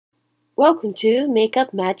Welcome to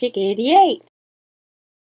MakeupMagic88.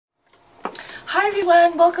 Hi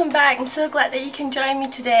everyone, welcome back. I'm so glad that you can join me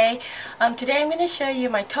today. Today I'm going to show you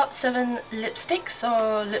my top 7 lipsticks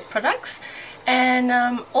or lip products,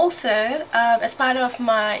 and also as part of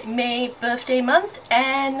my May birthday month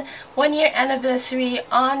and 1-year anniversary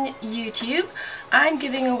on YouTube, I'm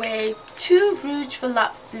giving away 2 Rouge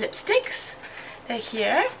Volupte lipsticks. They're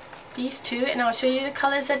here, these 2, and I'll show you the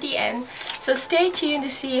colors at the end. So stay tuned to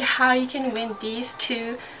see how you can win these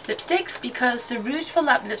 2 lipsticks, because the Rouge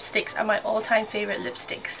Volupte lipsticks are my all-time favorite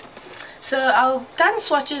lipsticks. So I've done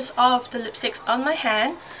swatches of the lipsticks on my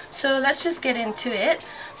hand, so let's just get into it.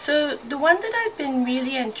 So the one that I've been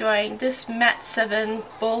really enjoying, this Matte 7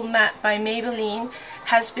 Bold Matte by Maybelline,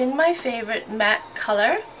 has been my favorite matte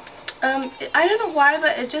color. I don't know why,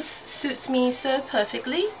 but it just suits me so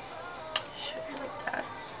perfectly. Show you like that.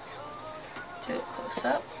 Do it close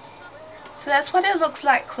up. So that's what it looks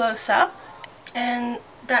like close up, and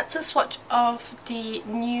that's a swatch of the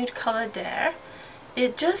nude color there.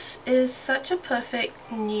 It just is such a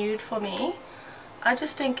perfect nude for me. I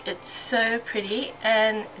just think it's so pretty,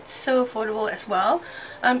 and it's so affordable as well.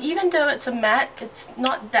 Even though it's a matte, it's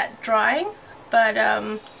not that drying, but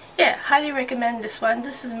yeah, highly recommend this one.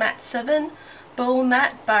 This is Matte 7 Bold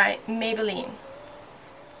Matte by Maybelline.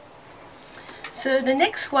 So the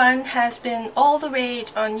next one has been all the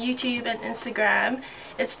rage on YouTube and Instagram.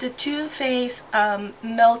 It's the Too Faced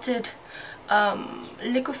Melted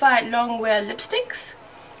Liquefied Longwear Lipsticks.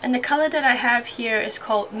 And the color that I have here is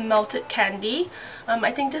called Melted Candy.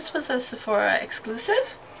 I think this was a Sephora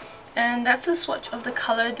exclusive. And that's a swatch of the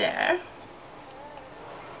color there.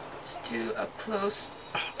 Just do up close.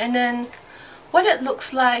 And then what it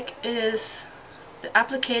looks like is the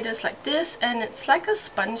applicator is like this, and it's like a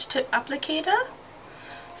sponge tip applicator,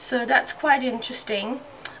 so that's quite interesting.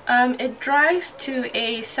 It dries to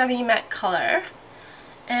a semi-matte color,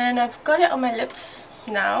 and I've got it on my lips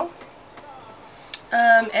now,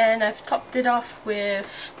 and I've topped it off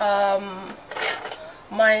with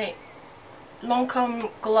my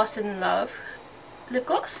Lancome Gloss in Love lip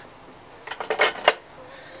gloss.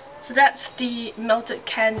 So that's the Melted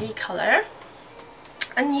Candy color.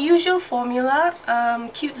 Unusual formula,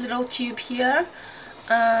 cute little tube here.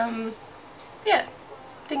 Yeah,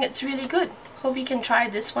 I think it's really good. Hope you can try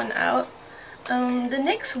this one out. The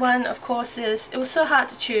next one, of course, is, it was so hard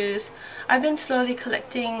to choose. I've been slowly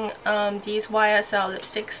collecting these YSL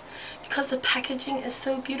lipsticks because the packaging is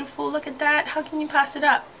so beautiful. Look at that, how can you pass it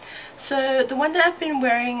up? So the one that I've been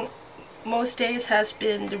wearing most days has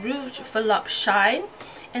been the Rouge Volupte Shine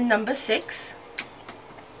in number 6.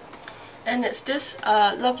 And it's this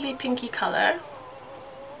lovely pinky color.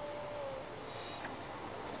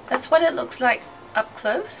 That's what it looks like up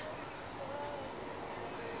close.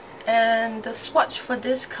 And the swatch for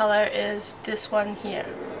this color is this one here.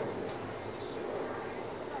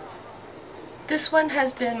 This one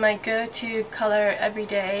has been my go-to color every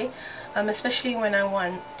day, especially when I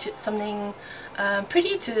want something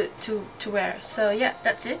pretty to wear. So yeah,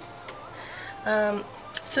 that's it.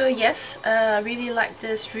 So yes, I really like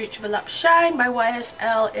this Rouge Volupte Shine by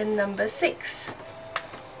YSL in number 6.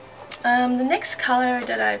 The next color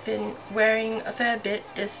that I've been wearing a fair bit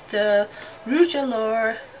is the Rouge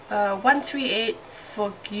Allure 138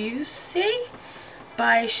 Fougeuse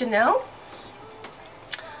by Chanel.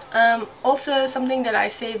 Also something that I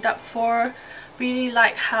saved up for. Really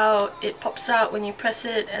like how it pops out when you press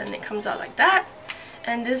it and it comes out like that.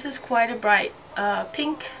 And this is quite a bright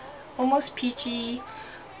pink, almost peachy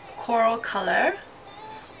coral color,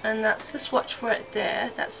 and that's the swatch for it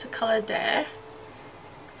there. That's the color there.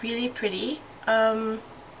 Really pretty.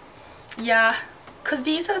 Yeah, because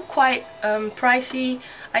these are quite pricey.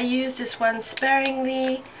 I use this one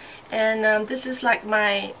sparingly, and this is like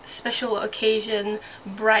my special occasion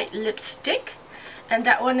bright lipstick. And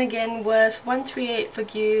that one again was 138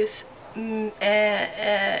 Fougeuse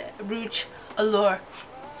Rouge Allure.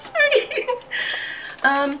 Sorry.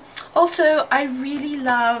 Also, I really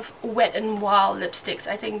love Wet n Wild lipsticks.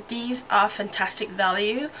 I think these are fantastic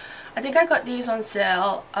value. I think I got these on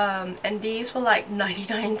sale, and these were like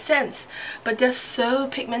 99 cents. But they're so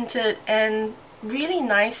pigmented and really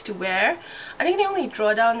nice to wear. I think the only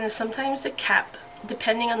drawdown is sometimes the cap,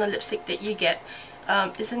 depending on the lipstick that you get,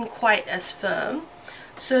 isn't quite as firm.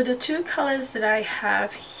 So the 2 colors that I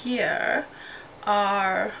have here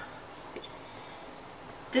are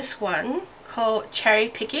this one called Cherry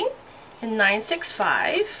Picking in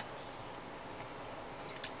 965,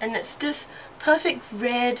 and it's this perfect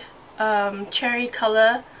red cherry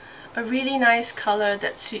color, a really nice color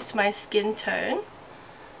that suits my skin tone.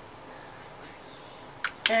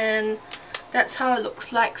 And That's how it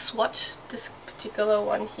looks like swatch, this particular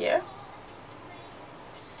one here.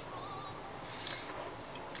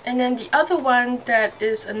 And then the other one that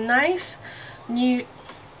is a nice new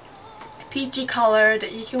peachy color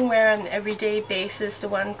that you can wear on an everyday basis, the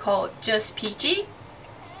one called Just Peachy,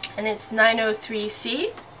 and it's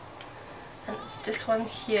 903C, and it's this one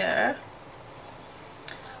here.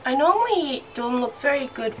 I normally don't look very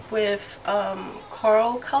good with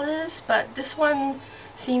coral colors, but this one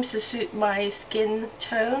seems to suit my skin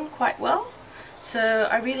tone quite well, so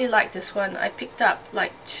I really like this one. I picked up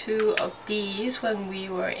like 2 of these when we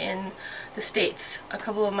were in the States a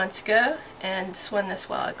couple of months ago, and this one as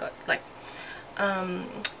well. I got like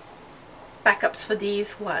backups for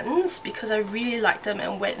these ones because I really like them,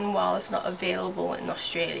 and Wet n Wild is not available in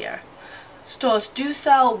Australia. Stores do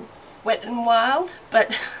sell Wet n Wild,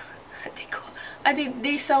 but I think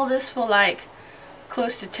they sell this for like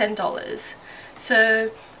close to $10. So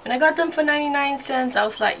when I got them for 99 cents, I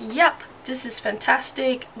was like, yep, this is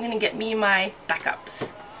fantastic. I'm gonna get me my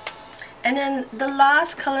backups. And then the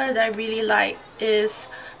last color that I really like is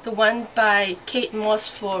the one by Kate Moss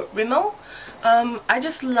for Rimmel. I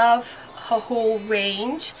just love her whole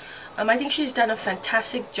range. I think she's done a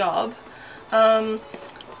fantastic job. The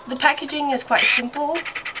packaging is quite simple,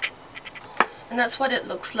 and that's what it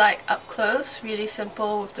looks like up close. Really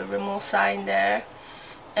simple with the Rimmel sign there.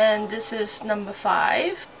 And this is number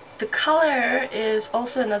 5. The color is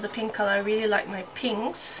also another pink color. I really like my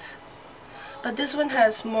pinks, but this one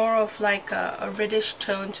has more of like a reddish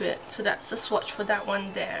tone to it, so that's the swatch for that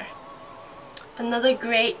one there. Another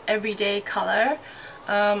great everyday color.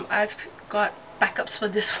 I've got backups for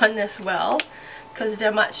this one as well because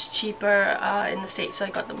they're much cheaper in the States, so I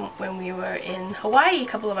got them when we were in Hawaii a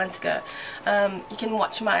couple of months ago. You can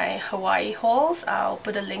watch my Hawaii hauls. I'll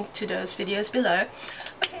put a link to those videos below.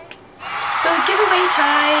 Okay. So giveaway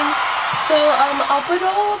time! So I'll put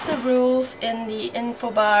all of the rules in the info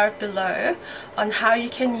bar below on how you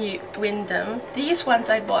can win them. These ones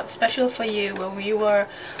I bought special for you when we were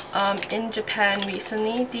in Japan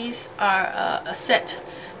recently. These are a set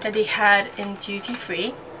that they had in duty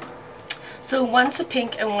free. So one's a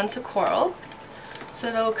pink and one's a coral.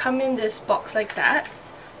 So they'll come in this box like that.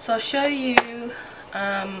 So I'll show you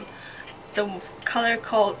the color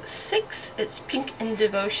called 6. It's Pink in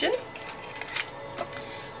Devotion.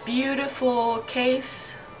 Beautiful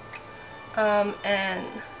case, and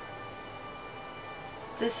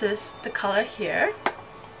this is the color here.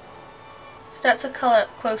 So that's a color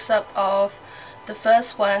close-up of the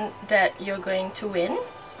first one that you're going to win.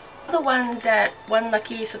 The one that one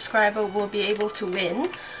lucky subscriber will be able to win,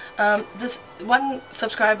 this one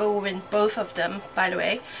subscriber will win both of them, by the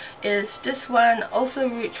way, is this one, also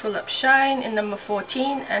Rouge Volupte Shine in number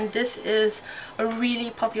 14, and this is a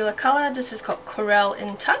really popular color. This is called Coral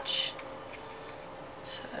in Touch.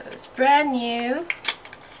 So it's brand new.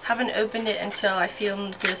 Haven't opened it until I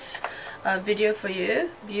filmed this video for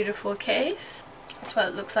you. Beautiful case. That's what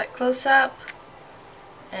it looks like close up,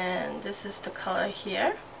 and this is the color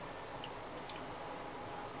here.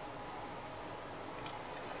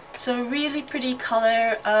 So really pretty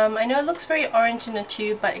color. I know it looks very orange in the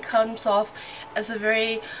tube, but it comes off as a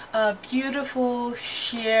very beautiful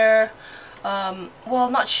sheer,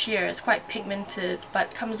 well, not sheer, it's quite pigmented,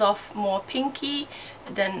 but it comes off more pinky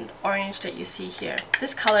than orange that you see here.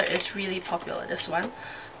 This color is really popular, this one,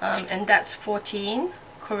 and that's 14,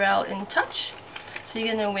 Coral in Touch. So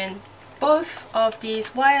you're gonna win both of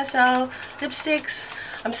these YSL lipsticks.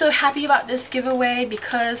 I'm so happy about this giveaway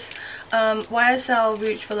because YSL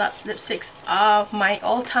Rouge Volupte lipsticks are my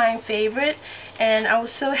all-time favorite, and I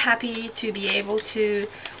was so happy to be able to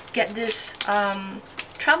get this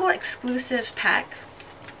travel exclusive pack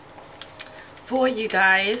for you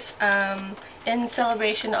guys in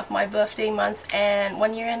celebration of my birthday month and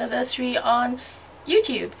 1-year anniversary on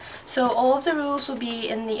YouTube. So all of the rules will be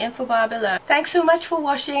in the info bar below. Thanks so much for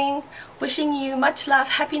watching. Wishing you much love,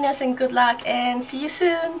 happiness and good luck, and see you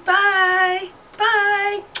soon. Bye!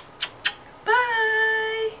 Bye!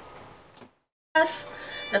 Bye!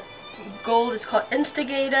 The gold is called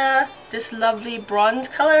Instigator. This lovely bronze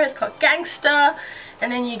color is called Gangster.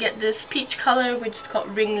 And then you get this peach color which is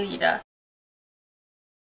called Ringleader.